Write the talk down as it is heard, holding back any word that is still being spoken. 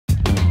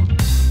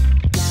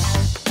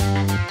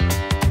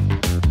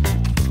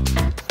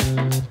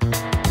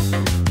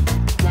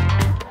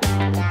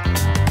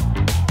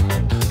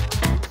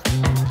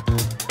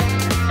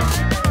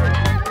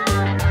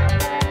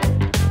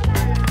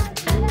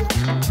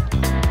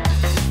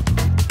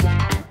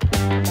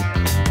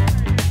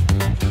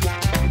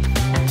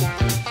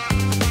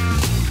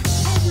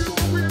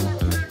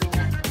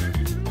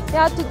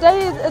Yeah,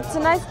 today it's a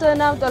nice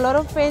turnout. A lot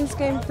of fans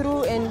came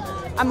through, and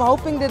I'm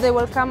hoping that they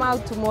will come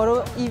out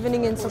tomorrow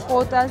evening and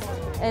support us.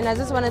 And I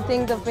just want to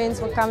thank the fans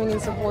for coming and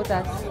support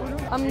us.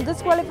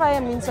 This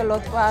qualifier means a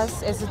lot for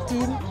us as a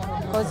team,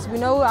 because we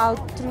know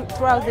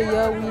throughout the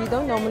year we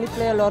don't normally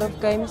play a lot of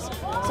games.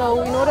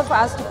 So in order for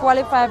us to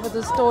qualify for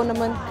this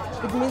tournament,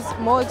 it means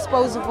more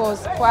exposure for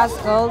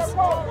us girls,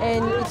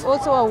 and it's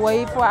also a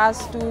way for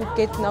us to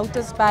get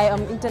noticed by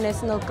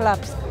international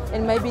clubs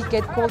and maybe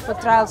get called for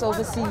trials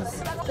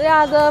overseas.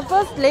 Yeah, the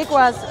first leg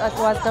was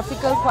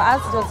difficult for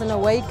us. It was an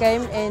away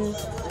game, and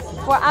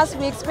for us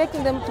we're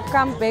expecting them to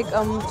come back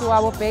to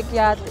our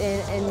backyard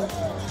and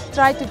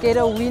try to get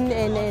a win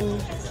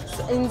and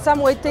in some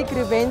way take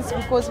revenge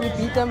because we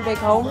beat them back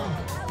home.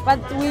 But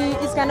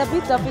it's going to be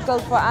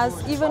difficult for us,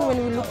 even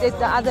when we look at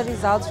the other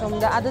results from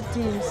the other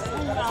teams.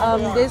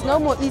 There's no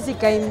more easy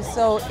games,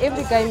 so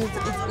every game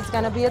it's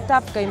going to be a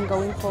tough game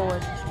going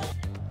forward.